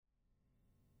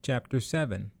Chapter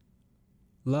 7.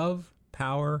 Love,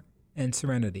 Power, and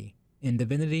Serenity, in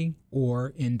Divinity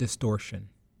or in Distortion.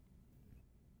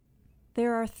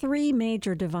 There are three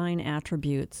major divine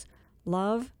attributes,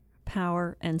 love,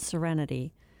 power, and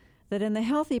serenity, that in the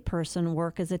healthy person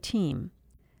work as a team.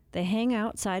 They hang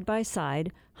out side by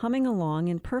side, humming along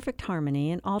in perfect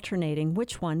harmony and alternating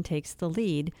which one takes the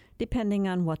lead, depending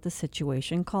on what the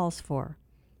situation calls for.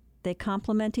 They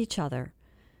complement each other.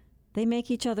 They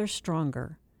make each other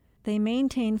stronger. They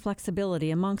maintain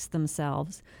flexibility amongst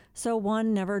themselves, so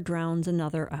one never drowns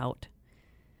another out.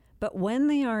 But when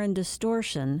they are in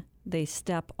distortion, they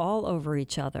step all over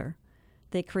each other.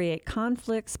 They create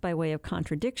conflicts by way of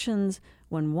contradictions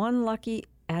when one lucky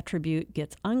attribute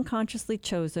gets unconsciously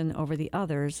chosen over the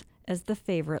others as the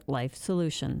favorite life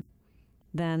solution.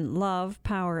 Then love,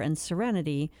 power, and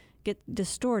serenity get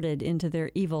distorted into their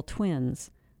evil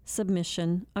twins,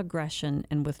 submission, aggression,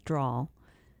 and withdrawal.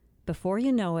 Before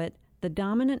you know it, the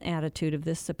dominant attitude of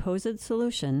this supposed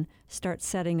solution starts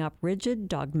setting up rigid,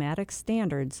 dogmatic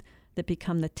standards that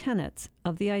become the tenets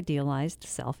of the idealized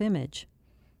self-image.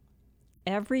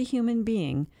 Every human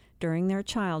being, during their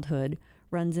childhood,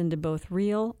 runs into both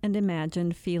real and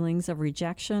imagined feelings of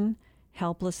rejection,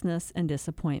 helplessness, and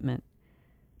disappointment.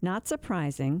 Not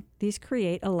surprising, these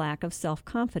create a lack of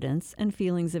self-confidence and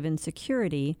feelings of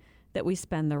insecurity that we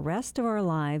spend the rest of our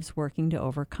lives working to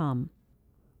overcome.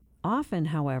 Often,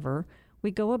 however,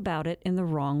 we go about it in the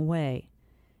wrong way.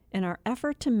 In our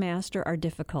effort to master our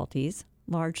difficulties,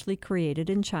 largely created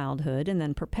in childhood and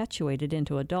then perpetuated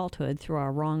into adulthood through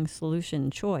our wrong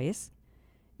solution choice,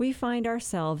 we find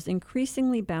ourselves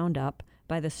increasingly bound up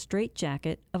by the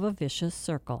straitjacket of a vicious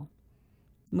circle.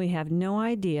 We have no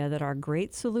idea that our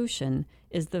great solution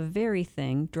is the very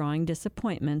thing drawing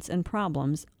disappointments and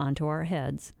problems onto our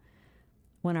heads.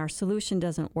 When our solution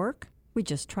doesn't work, we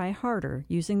just try harder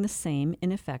using the same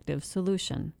ineffective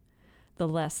solution. The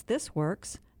less this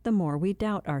works, the more we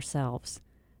doubt ourselves.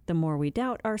 The more we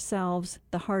doubt ourselves,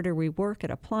 the harder we work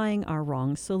at applying our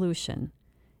wrong solution.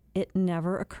 It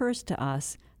never occurs to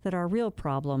us that our real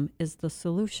problem is the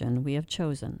solution we have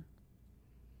chosen.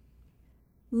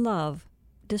 Love,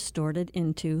 distorted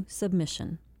into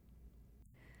submission.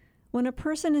 When a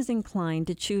person is inclined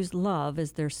to choose love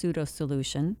as their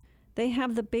pseudo-solution, they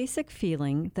have the basic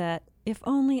feeling that if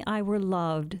only I were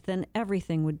loved, then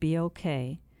everything would be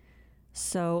okay.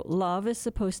 So love is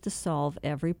supposed to solve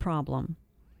every problem.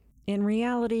 In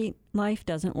reality, life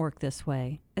doesn't work this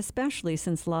way, especially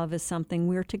since love is something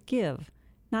we're to give,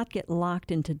 not get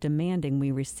locked into demanding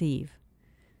we receive.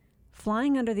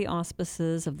 Flying under the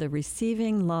auspices of the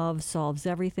receiving love solves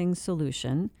everything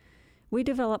solution, we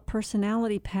develop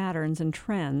personality patterns and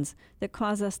trends that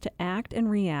cause us to act and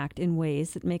react in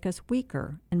ways that make us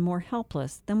weaker and more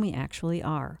helpless than we actually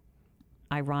are.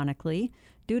 Ironically,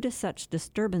 due to such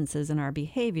disturbances in our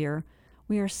behavior,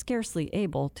 we are scarcely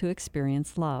able to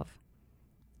experience love.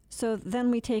 So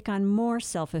then we take on more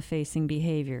self-effacing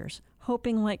behaviors,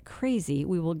 hoping like crazy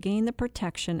we will gain the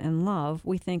protection and love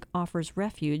we think offers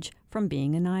refuge from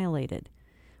being annihilated.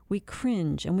 We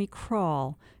cringe and we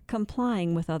crawl,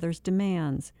 complying with others'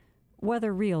 demands,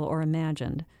 whether real or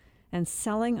imagined, and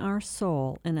selling our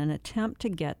soul in an attempt to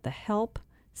get the help,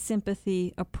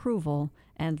 sympathy, approval,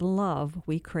 and love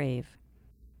we crave.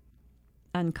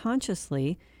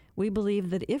 Unconsciously, we believe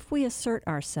that if we assert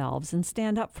ourselves and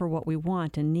stand up for what we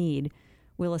want and need,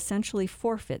 we'll essentially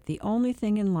forfeit the only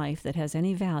thing in life that has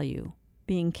any value,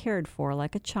 being cared for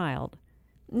like a child,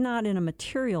 not in a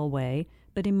material way,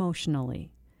 but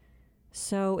emotionally.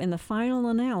 So in the final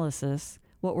analysis,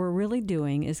 what we're really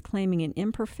doing is claiming an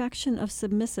imperfection of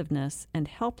submissiveness and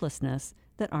helplessness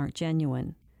that aren't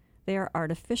genuine. They are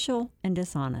artificial and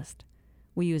dishonest.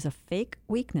 We use a fake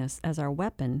weakness as our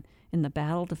weapon in the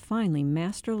battle to finally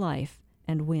master life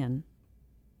and win.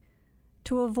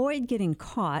 To avoid getting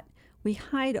caught, we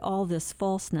hide all this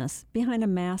falseness behind a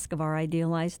mask of our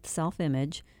idealized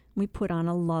self-image. We put on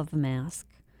a love mask.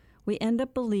 We end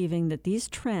up believing that these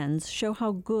trends show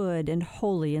how good and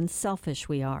holy and selfish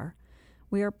we are.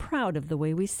 We are proud of the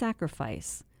way we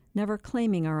sacrifice, never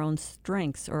claiming our own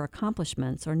strengths or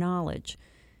accomplishments or knowledge.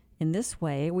 In this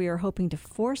way, we are hoping to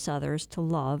force others to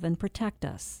love and protect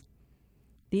us.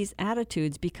 These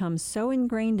attitudes become so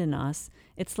ingrained in us,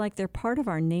 it's like they're part of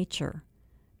our nature.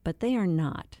 But they are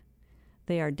not.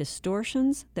 They are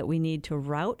distortions that we need to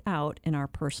rout out in our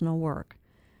personal work.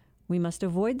 We must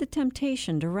avoid the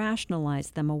temptation to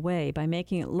rationalize them away by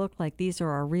making it look like these are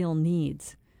our real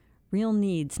needs. Real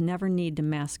needs never need to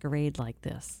masquerade like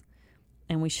this.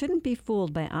 And we shouldn't be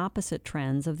fooled by opposite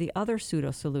trends of the other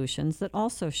pseudo-solutions that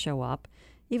also show up,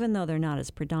 even though they're not as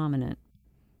predominant.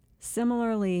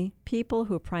 Similarly, people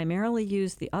who primarily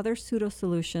use the other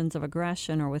pseudo-solutions of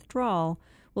aggression or withdrawal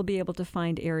will be able to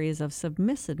find areas of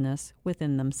submissiveness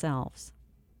within themselves.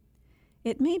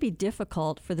 It may be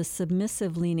difficult for the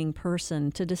submissive-leaning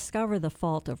person to discover the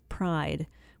fault of pride,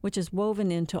 which is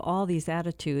woven into all these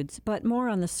attitudes, but more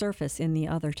on the surface in the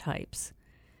other types.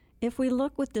 If we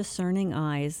look with discerning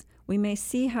eyes, we may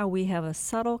see how we have a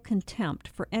subtle contempt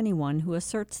for anyone who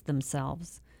asserts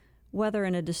themselves, whether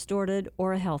in a distorted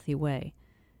or a healthy way,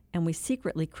 and we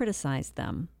secretly criticize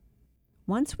them.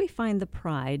 Once we find the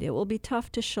pride, it will be tough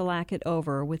to shellac it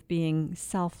over with being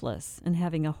selfless and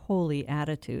having a holy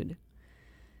attitude.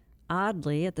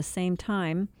 Oddly, at the same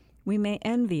time, we may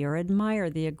envy or admire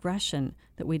the aggression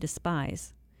that we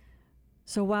despise.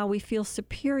 So while we feel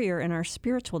superior in our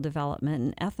spiritual development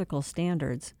and ethical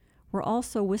standards, we're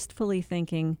also wistfully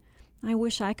thinking, I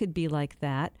wish I could be like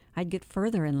that. I'd get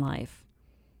further in life.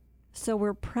 So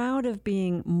we're proud of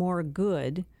being more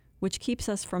good, which keeps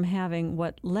us from having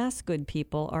what less good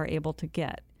people are able to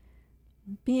get.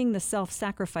 Being the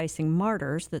self-sacrificing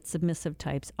martyrs that submissive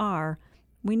types are,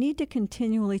 we need to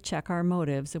continually check our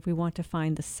motives if we want to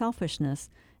find the selfishness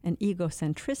and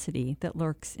egocentricity that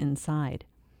lurks inside.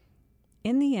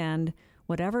 In the end,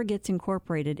 whatever gets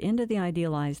incorporated into the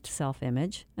idealized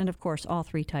self-image, and of course all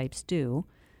three types do,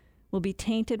 will be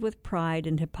tainted with pride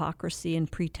and hypocrisy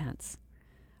and pretense.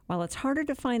 While it's harder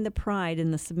to find the pride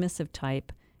in the submissive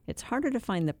type, it's harder to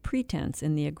find the pretense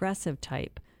in the aggressive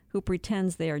type, who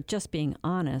pretends they are just being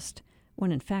honest,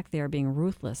 when in fact they are being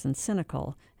ruthless and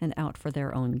cynical and out for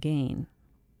their own gain.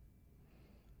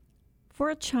 For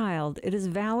a child, it is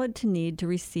valid to need to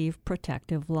receive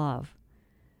protective love.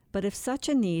 But if such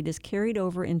a need is carried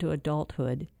over into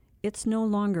adulthood, it's no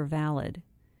longer valid.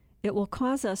 It will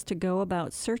cause us to go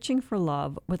about searching for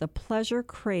love with a pleasure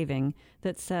craving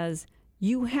that says,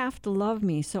 you have to love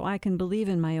me so I can believe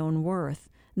in my own worth.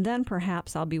 Then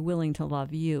perhaps I'll be willing to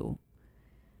love you.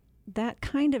 That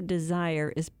kind of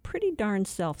desire is pretty darn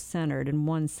self-centered and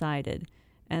one-sided,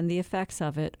 and the effects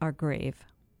of it are grave.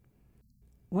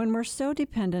 When we're so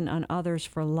dependent on others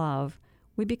for love,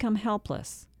 we become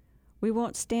helpless. We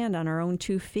won't stand on our own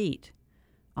 2 feet.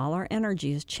 All our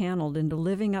energy is channeled into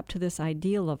living up to this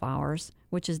ideal of ours,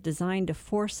 which is designed to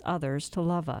force others to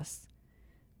love us.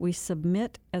 We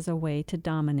submit as a way to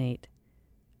dominate.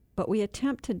 But we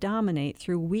attempt to dominate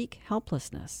through weak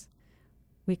helplessness.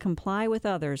 We comply with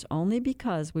others only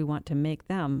because we want to make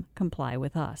them comply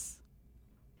with us.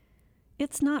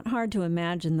 It's not hard to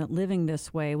imagine that living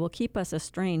this way will keep us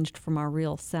estranged from our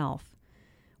real self.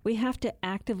 We have to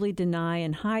actively deny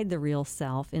and hide the real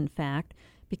self, in fact,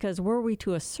 because were we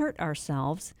to assert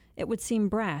ourselves, it would seem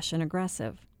brash and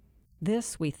aggressive.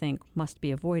 This, we think, must be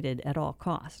avoided at all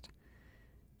cost.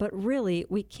 But really,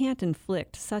 we can't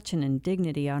inflict such an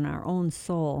indignity on our own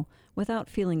soul without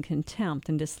feeling contempt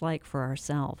and dislike for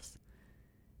ourselves.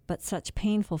 But such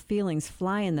painful feelings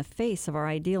fly in the face of our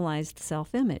idealized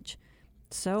self-image.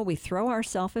 So we throw our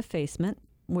self-effacement,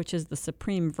 which is the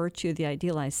supreme virtue the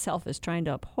idealized self is trying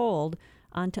to uphold,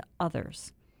 onto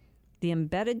others. The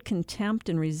embedded contempt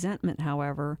and resentment,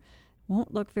 however,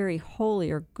 won't look very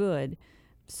holy or good,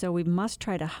 so we must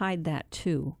try to hide that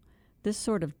too. This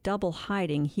sort of double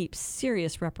hiding heaps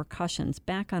serious repercussions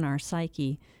back on our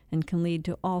psyche and can lead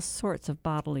to all sorts of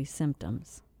bodily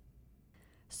symptoms.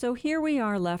 So here we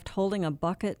are left holding a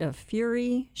bucket of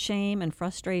fury, shame, and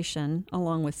frustration,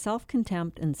 along with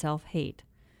self-contempt and self-hate.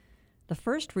 The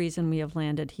first reason we have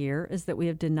landed here is that we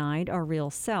have denied our real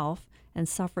self and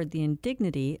suffered the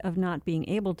indignity of not being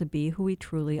able to be who we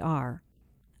truly are.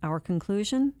 Our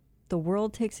conclusion? The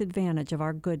world takes advantage of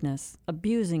our goodness,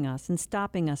 abusing us and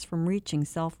stopping us from reaching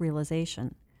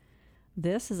self-realization.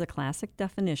 This is a classic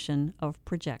definition of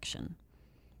projection.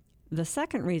 The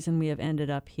second reason we have ended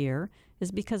up here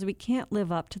is because we can't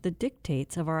live up to the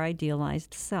dictates of our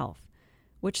idealized self,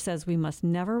 which says we must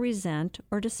never resent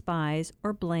or despise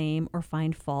or blame or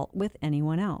find fault with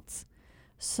anyone else.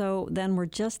 So then we're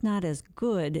just not as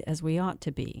good as we ought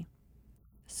to be.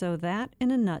 So that,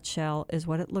 in a nutshell, is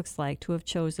what it looks like to have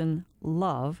chosen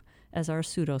love as our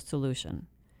pseudo-solution.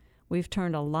 We've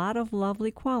turned a lot of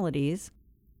lovely qualities,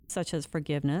 such as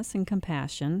forgiveness and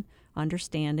compassion,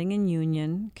 understanding and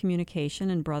union, communication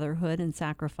and brotherhood and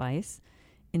sacrifice,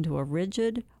 into a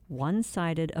rigid,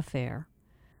 one-sided affair.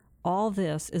 All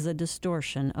this is a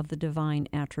distortion of the divine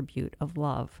attribute of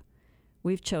love.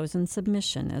 We've chosen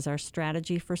submission as our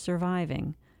strategy for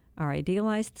surviving. Our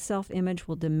idealized self-image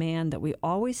will demand that we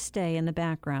always stay in the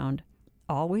background,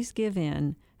 always give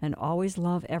in, and always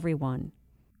love everyone.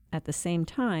 At the same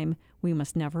time, we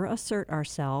must never assert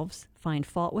ourselves, find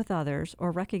fault with others,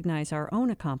 or recognize our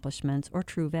own accomplishments or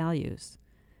true values.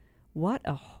 What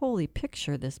a holy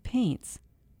picture this paints,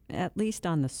 at least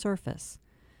on the surface.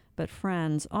 But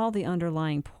friends, all the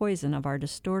underlying poison of our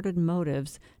distorted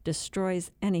motives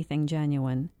destroys anything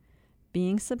genuine.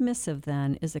 Being submissive,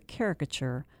 then, is a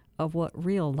caricature of what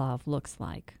real love looks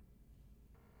like.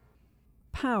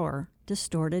 Power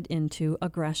distorted into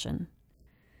aggression.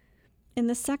 In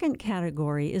the second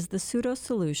category is the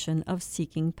pseudo-solution of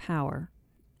seeking power.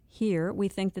 Here, we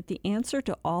think that the answer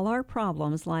to all our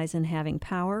problems lies in having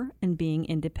power and being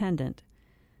independent.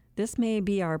 This may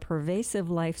be our pervasive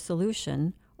life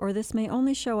solution, or this may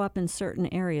only show up in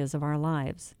certain areas of our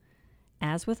lives.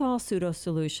 As with all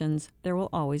pseudo-solutions, there will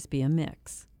always be a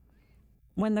mix.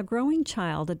 When the growing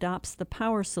child adopts the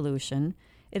power solution,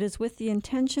 it is with the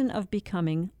intention of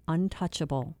becoming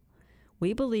untouchable.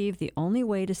 We believe the only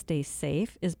way to stay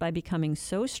safe is by becoming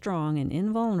so strong and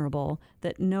invulnerable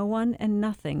that no one and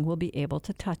nothing will be able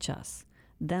to touch us.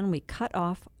 Then we cut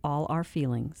off all our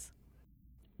feelings.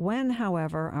 When,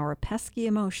 however, our pesky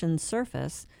emotions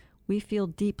surface, we feel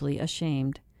deeply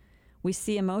ashamed. We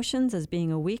see emotions as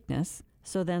being a weakness,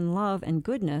 so then love and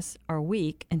goodness are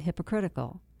weak and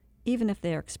hypocritical, even if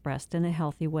they are expressed in a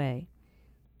healthy way.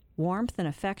 Warmth and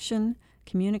affection,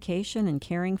 communication and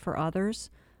caring for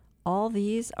others, all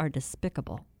these are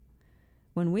despicable.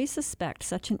 When we suspect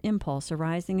such an impulse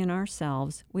arising in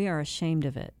ourselves, we are ashamed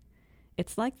of it.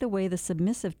 It's like the way the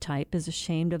submissive type is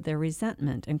ashamed of their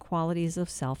resentment and qualities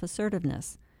of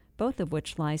self-assertiveness, both of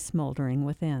which lie smoldering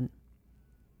within.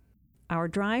 Our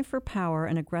drive for power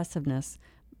and aggressiveness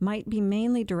might be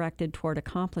mainly directed toward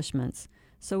accomplishments,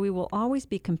 so we will always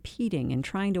be competing and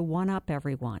trying to one-up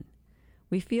everyone.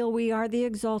 We feel we are the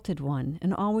exalted one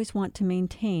and always want to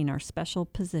maintain our special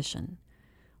position.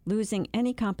 Losing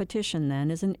any competition, then,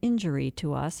 is an injury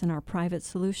to us and our private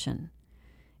solution.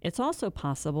 It's also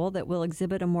possible that we'll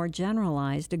exhibit a more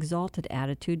generalized, exalted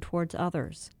attitude towards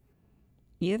others.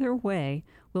 Either way,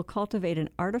 we'll cultivate an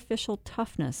artificial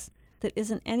toughness that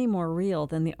isn't any more real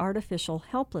than the artificial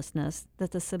helplessness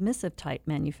that the submissive type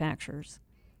manufactures.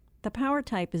 The power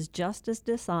type is just as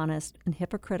dishonest and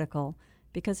hypocritical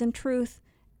because, in truth,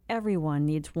 everyone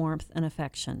needs warmth and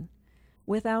affection.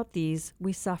 Without these,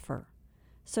 we suffer.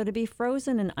 So to be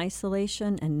frozen in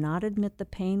isolation and not admit the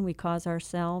pain we cause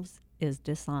ourselves is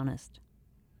dishonest.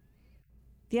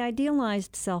 The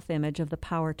idealized self-image of the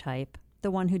power type,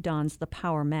 the one who dons the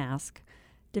power mask,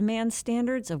 demands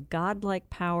standards of godlike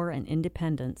power and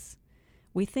independence.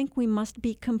 We think we must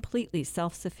be completely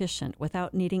self-sufficient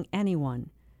without needing anyone,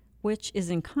 which is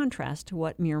in contrast to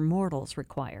what mere mortals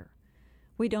require.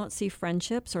 We don't see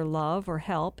friendships or love or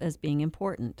help as being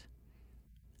important.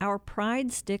 Our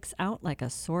pride sticks out like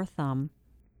a sore thumb.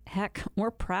 Heck,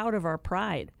 we're proud of our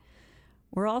pride.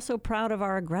 We're also proud of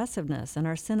our aggressiveness and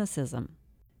our cynicism.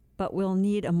 But we'll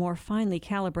need a more finely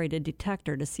calibrated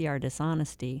detector to see our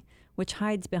dishonesty, which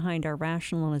hides behind our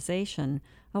rationalization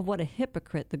of what a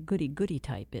hypocrite the goody-goody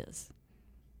type is.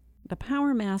 The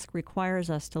power mask requires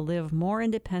us to live more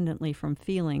independently from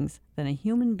feelings than a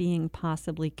human being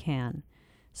possibly can,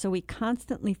 so we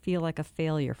constantly feel like a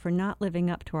failure for not living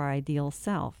up to our ideal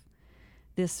self.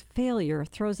 This failure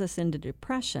throws us into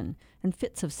depression and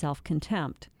fits of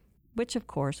self-contempt, which, of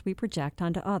course, we project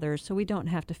onto others so we don't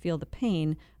have to feel the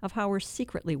pain of how we're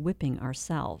secretly whipping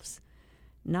ourselves.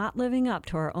 Not living up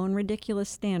to our own ridiculous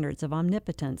standards of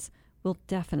omnipotence will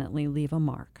definitely leave a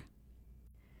mark.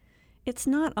 It's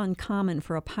not uncommon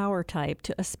for a power type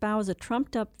to espouse a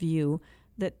trumped-up view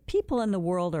that people in the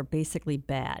world are basically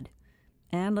bad.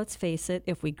 And let's face it,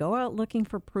 if we go out looking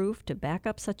for proof to back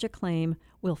up such a claim,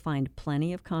 we'll find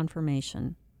plenty of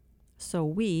confirmation. So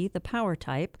we, the power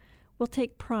type, will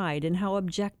take pride in how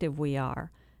objective we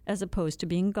are, as opposed to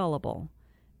being gullible.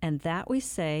 And that, we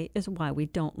say, is why we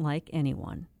don't like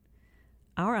anyone.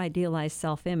 Our idealized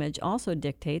self-image also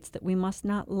dictates that we must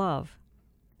not love.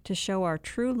 To show our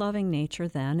true loving nature,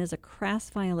 then, is a crass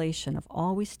violation of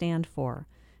all we stand for,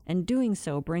 and doing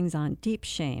so brings on deep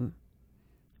shame.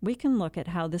 We can look at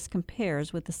how this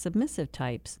compares with the submissive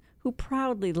types, who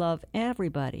proudly love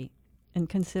everybody and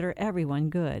consider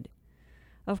everyone good.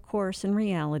 Of course, in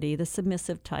reality, the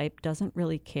submissive type doesn't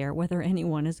really care whether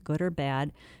anyone is good or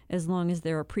bad, as long as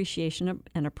their appreciation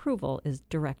and approval is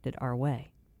directed our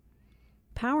way.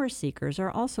 Power seekers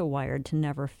are also wired to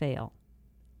never fail.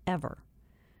 Ever.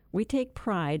 We take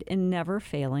pride in never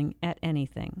failing at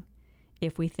anything.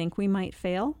 If we think we might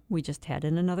fail, we just head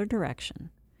in another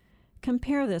direction.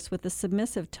 Compare this with the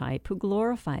submissive type who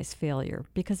glorifies failure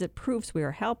because it proves we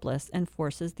are helpless and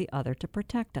forces the other to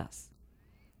protect us.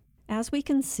 As we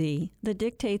can see, the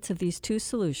dictates of these two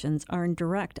solutions are in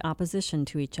direct opposition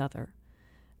to each other.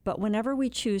 But whenever we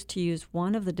choose to use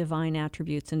one of the divine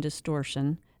attributes in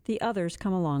distortion, The others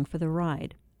come along for the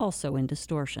ride, also in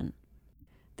distortion.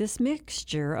 This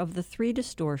mixture of the three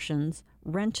distortions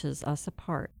wrenches us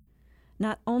apart.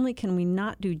 Not only can we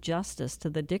not do justice to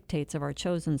the dictates of our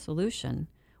chosen solution,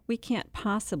 we can't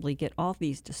possibly get all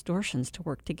these distortions to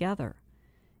work together.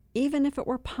 Even if it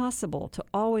were possible to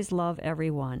always love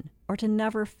everyone, or to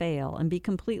never fail and be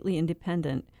completely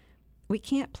independent, we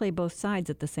can't play both sides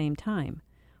at the same time.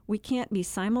 We can't be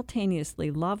simultaneously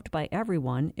loved by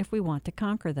everyone if we want to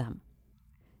conquer them.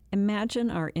 Imagine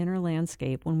our inner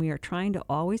landscape when we are trying to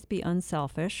always be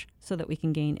unselfish so that we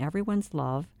can gain everyone's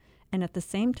love, and at the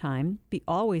same time be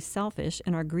always selfish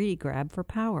in our greedy grab for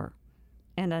power.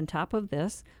 And on top of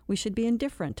this, we should be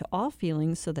indifferent to all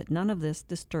feelings so that none of this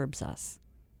disturbs us.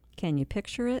 Can you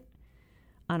picture it?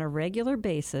 On a regular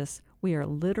basis, we are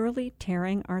literally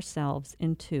tearing ourselves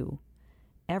in two.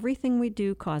 Everything we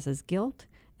do causes guilt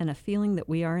and a feeling that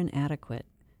we are inadequate,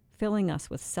 filling us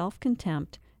with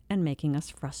self-contempt and making us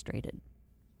frustrated.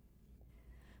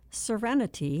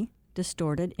 Serenity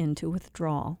distorted into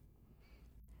withdrawal.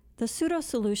 The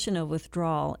pseudo-solution of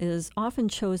withdrawal is often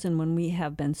chosen when we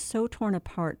have been so torn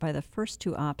apart by the first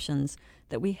two options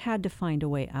that we had to find a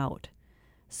way out.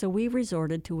 So we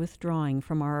resorted to withdrawing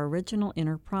from our original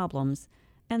inner problems,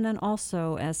 and then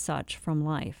also, as such, from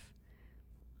life.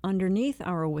 Underneath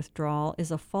our withdrawal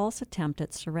is a false attempt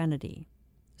at serenity.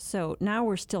 So now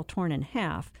we're still torn in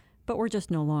half, but we're just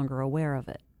no longer aware of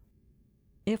it.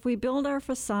 If we build our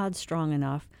facade strong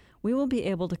enough, we will be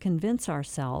able to convince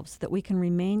ourselves that we can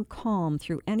remain calm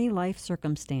through any life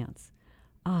circumstance.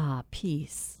 Ah,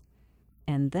 peace.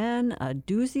 And then a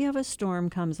doozy of a storm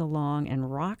comes along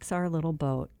and rocks our little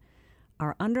boat.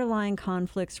 Our underlying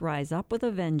conflicts rise up with a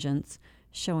vengeance,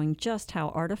 showing just how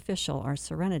artificial our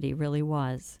serenity really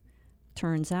was.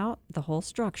 Turns out the whole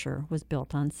structure was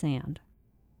built on sand.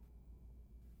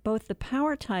 Both the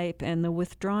power type and the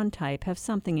withdrawn type have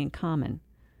something in common: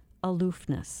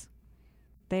 aloofness.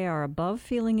 They are above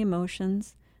feeling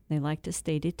emotions, they like to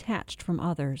stay detached from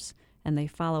others, and they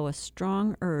follow a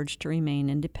strong urge to remain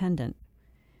independent.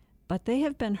 But they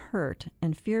have been hurt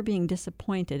and fear being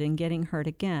disappointed and getting hurt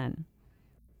again.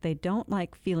 They don't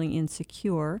like feeling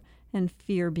insecure and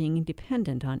fear being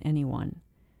dependent on anyone.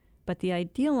 But the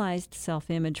idealized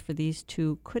self-image for these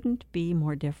two couldn't be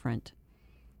more different.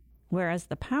 Whereas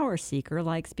the power seeker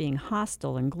likes being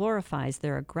hostile and glorifies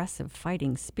their aggressive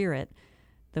fighting spirit,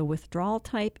 the withdrawal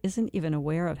type isn't even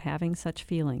aware of having such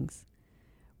feelings.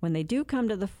 When they do come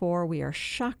to the fore, we are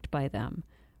shocked by them,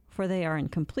 for they are in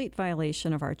complete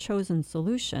violation of our chosen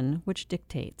solution, which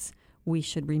dictates we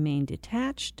should remain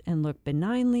detached and look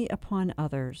benignly upon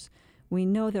others. We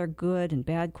know their good and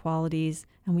bad qualities,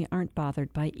 and we aren't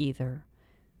bothered by either.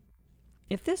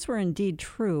 If this were indeed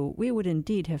true, we would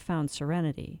indeed have found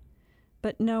serenity.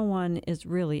 But no one is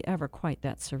really ever quite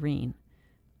that serene.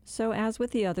 So as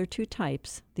with the other two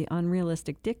types, the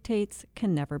unrealistic dictates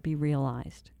can never be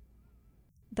realized.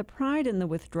 The pride in the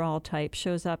withdrawal type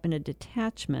shows up in a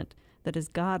detachment that is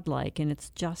godlike in its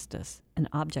justice and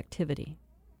objectivity.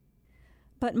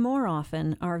 But more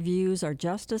often, our views are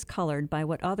just as colored by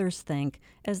what others think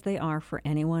as they are for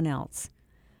anyone else.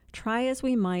 Try as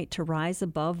we might to rise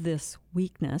above this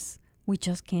weakness, we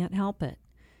just can't help it.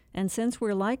 And since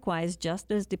we're likewise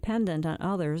just as dependent on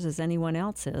others as anyone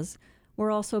else is,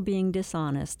 we're also being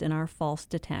dishonest in our false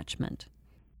detachment.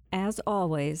 As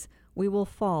always, we will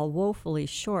fall woefully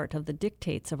short of the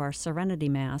dictates of our serenity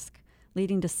mask,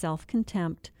 leading to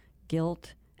self-contempt,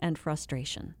 guilt, and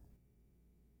frustration.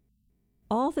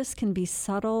 All this can be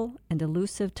subtle and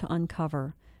elusive to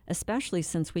uncover, especially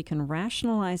since we can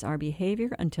rationalize our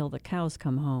behavior until the cows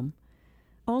come home.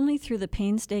 Only through the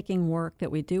painstaking work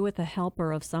that we do with a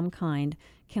helper of some kind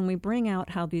can we bring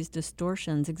out how these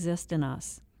distortions exist in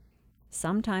us.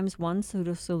 Sometimes one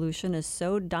pseudo-solution is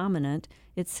so dominant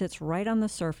it sits right on the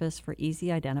surface for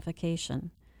easy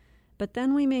identification. But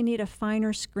then we may need a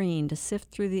finer screen to sift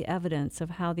through the evidence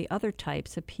of how the other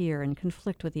types appear and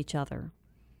conflict with each other.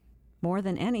 More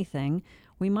than anything,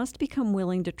 we must become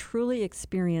willing to truly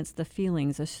experience the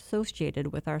feelings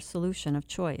associated with our solution of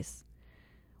choice.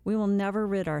 We will never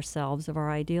rid ourselves of our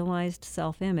idealized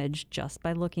self-image just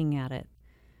by looking at it.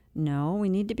 No, we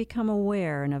need to become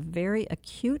aware in a very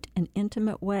acute and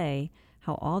intimate way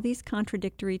how all these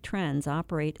contradictory trends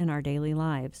operate in our daily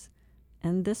lives.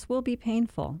 And this will be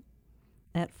painful.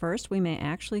 At first, we may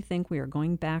actually think we are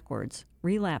going backwards,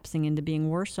 relapsing into being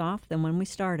worse off than when we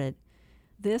started.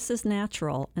 This is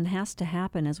natural and has to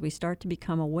happen as we start to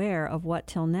become aware of what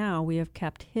till now we have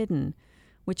kept hidden,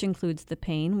 which includes the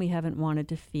pain we haven't wanted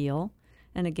to feel,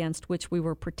 and against which we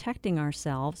were protecting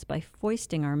ourselves by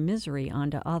foisting our misery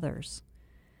onto others.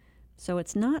 So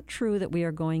it's not true that we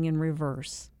are going in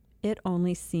reverse. It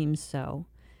only seems so.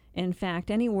 In fact,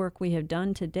 any work we have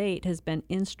done to date has been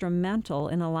instrumental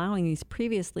in allowing these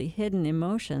previously hidden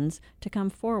emotions to come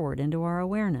forward into our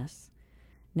awareness.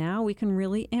 Now we can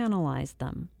really analyze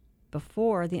them.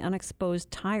 Before, the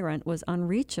unexposed tyrant was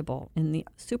unreachable in the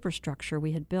superstructure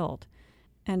we had built,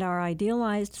 and our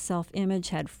idealized self-image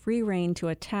had free rein to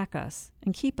attack us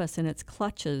and keep us in its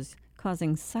clutches,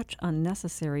 causing such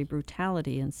unnecessary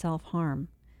brutality and self-harm.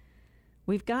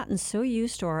 We've gotten so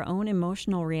used to our own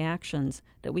emotional reactions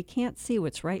that we can't see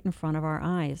what's right in front of our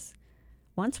eyes.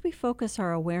 Once we focus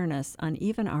our awareness on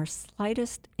even our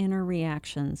slightest inner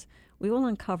reactions, we will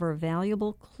uncover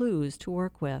valuable clues to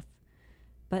work with.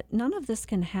 But none of this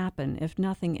can happen if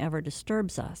nothing ever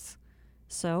disturbs us.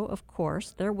 So, of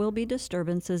course, there will be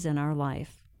disturbances in our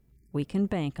life. We can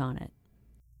bank on it.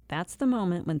 That's the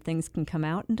moment when things can come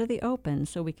out into the open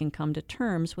so we can come to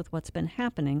terms with what's been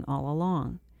happening all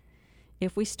along.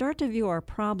 If we start to view our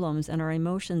problems and our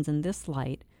emotions in this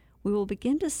light, we will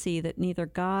begin to see that neither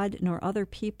God nor other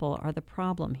people are the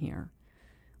problem here.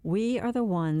 We are the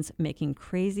ones making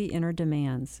crazy inner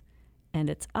demands, and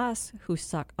it's us who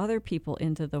suck other people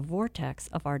into the vortex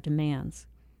of our demands.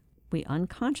 We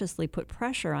unconsciously put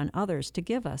pressure on others to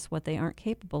give us what they aren't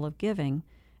capable of giving,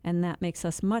 and that makes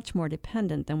us much more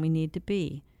dependent than we need to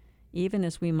be, even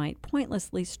as we might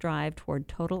pointlessly strive toward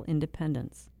total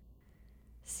independence.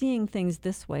 Seeing things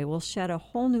this way will shed a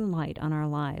whole new light on our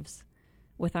lives.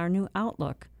 With our new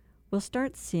outlook, we'll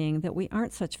start seeing that we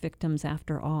aren't such victims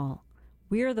after all.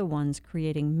 We're the ones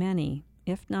creating many,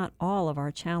 if not all, of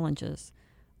our challenges,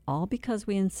 all because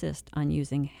we insist on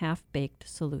using half-baked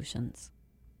solutions.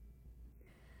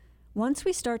 Once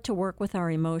we start to work with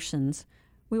our emotions,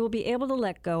 we will be able to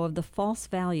let go of the false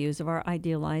values of our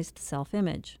idealized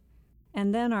self-image.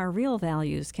 And then our real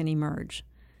values can emerge.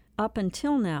 Up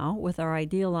until now, with our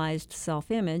idealized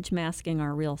self-image masking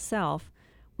our real self,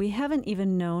 we haven't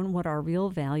even known what our real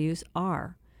values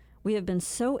are. We have been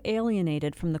so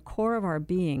alienated from the core of our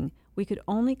being, we could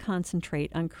only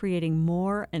concentrate on creating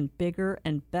more and bigger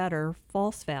and better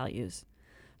false values.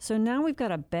 So now we've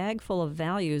got a bag full of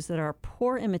values that are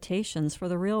poor imitations for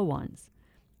the real ones.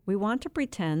 We want to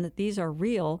pretend that these are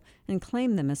real and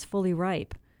claim them as fully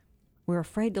ripe. We're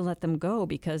afraid to let them go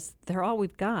because they're all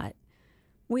we've got.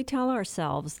 We tell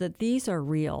ourselves that these are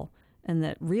real and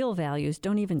that real values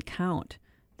don't even count.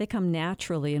 They come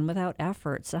naturally and without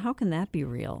effort, so how can that be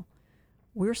real?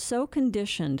 We're so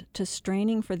conditioned to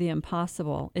straining for the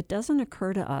impossible, it doesn't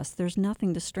occur to us there's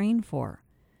nothing to strain for.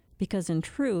 Because in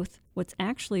truth, what's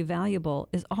actually valuable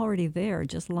is already there,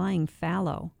 just lying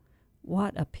fallow.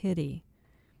 What a pity.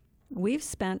 We've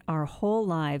spent our whole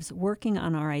lives working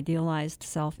on our idealized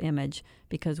self-image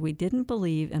because we didn't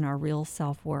believe in our real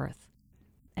self-worth.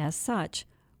 As such,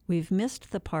 we've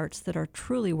missed the parts that are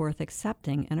truly worth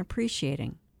accepting and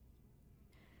appreciating.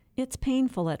 It's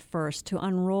painful at first to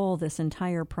unroll this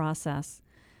entire process.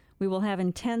 We will have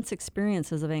intense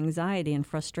experiences of anxiety and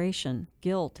frustration,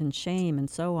 guilt and shame, and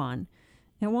so on.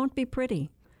 It won't be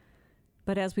pretty.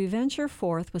 But as we venture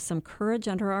forth with some courage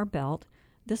under our belt,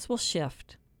 this will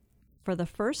shift. For the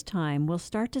first time, we'll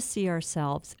start to see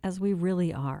ourselves as we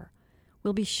really are.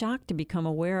 We'll be shocked to become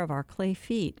aware of our clay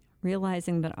feet,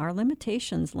 realizing that our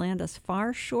limitations land us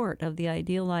far short of the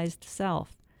idealized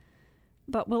self.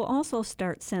 But we'll also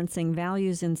start sensing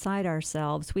values inside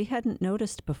ourselves we hadn't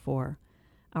noticed before.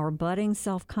 Our budding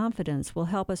self-confidence will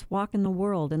help us walk in the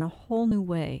world in a whole new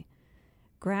way.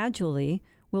 Gradually,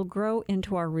 we'll grow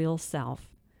into our real self.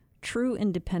 True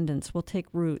independence will take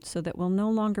root so that we'll no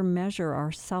longer measure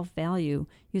our self-value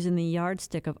using the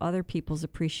yardstick of other people's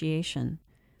appreciation.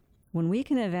 When we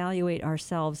can evaluate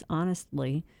ourselves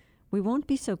honestly, we won't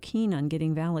be so keen on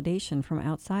getting validation from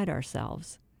outside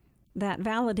ourselves. That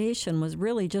validation was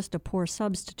really just a poor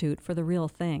substitute for the real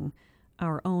thing,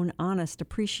 our own honest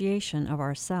appreciation of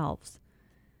ourselves.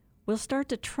 We'll start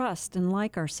to trust and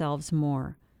like ourselves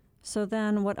more, so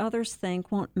then what others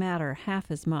think won't matter half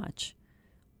as much.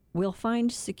 We'll find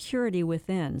security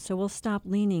within, so we'll stop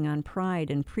leaning on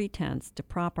pride and pretense to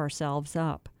prop ourselves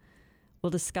up.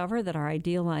 We'll discover that our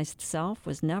idealized self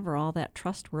was never all that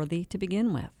trustworthy to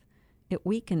begin with. It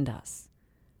weakened us.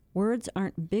 Words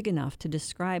aren't big enough to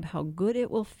describe how good it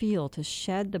will feel to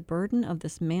shed the burden of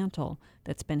this mantle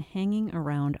that's been hanging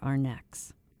around our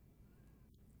necks.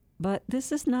 But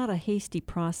this is not a hasty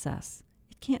process.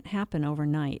 It can't happen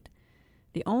overnight.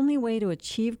 The only way to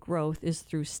achieve growth is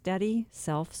through steady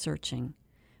self-searching.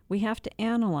 We have to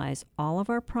analyze all of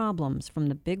our problems, from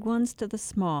the big ones to the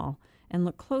small, and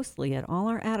look closely at all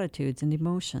our attitudes and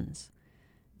emotions.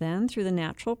 Then, through the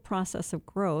natural process of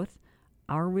growth,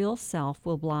 our real self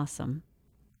will blossom.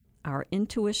 Our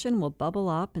intuition will bubble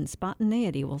up and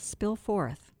spontaneity will spill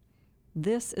forth.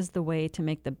 This is the way to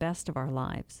make the best of our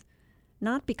lives.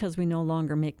 Not because we no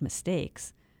longer make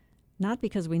mistakes, not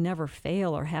because we never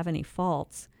fail or have any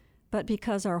faults, but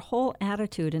because our whole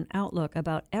attitude and outlook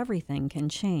about everything can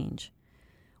change.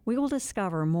 We will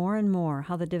discover more and more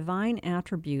how the divine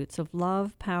attributes of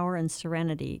love, power, and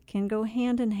serenity can go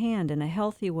hand in hand in a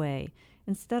healthy way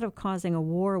instead of causing a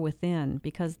war within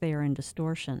because they are in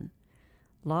distortion.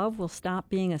 Love will stop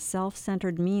being a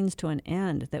self-centered means to an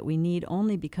end that we need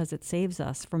only because it saves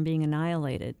us from being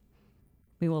annihilated.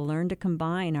 We will learn to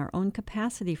combine our own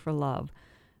capacity for love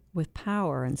with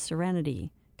power and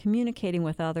serenity, communicating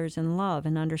with others in love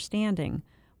and understanding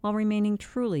while remaining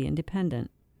truly independent.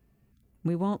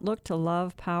 We won't look to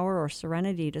love, power, or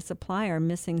serenity to supply our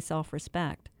missing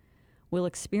self-respect. We'll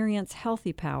experience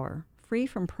healthy power, free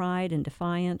from pride and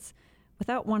defiance,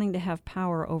 without wanting to have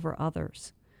power over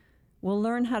others. We'll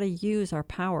learn how to use our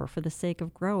power for the sake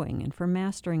of growing and for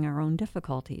mastering our own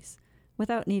difficulties,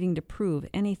 without needing to prove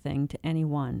anything to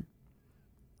anyone.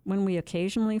 When we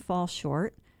occasionally fall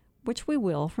short, which we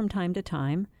will from time to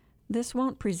time, this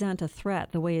won't present a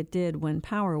threat the way it did when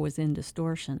power was in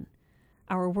distortion.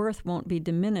 Our worth won't be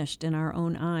diminished in our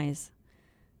own eyes.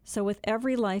 So with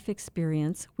every life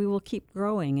experience, we will keep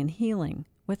growing and healing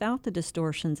without the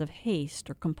distortions of haste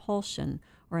or compulsion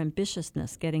or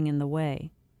ambitiousness getting in the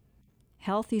way.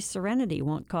 Healthy serenity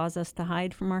won't cause us to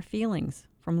hide from our feelings,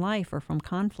 from life, or from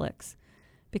conflicts.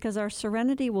 Because our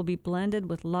serenity will be blended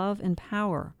with love and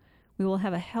power, we will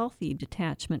have a healthy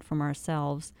detachment from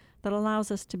ourselves that allows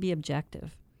us to be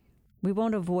objective. We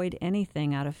won't avoid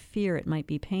anything out of fear it might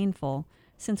be painful,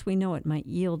 since we know it might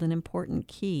yield an important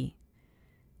key.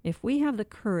 If we have the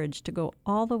courage to go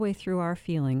all the way through our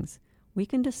feelings, we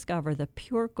can discover the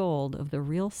pure gold of the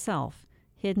real self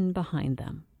hidden behind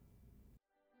them.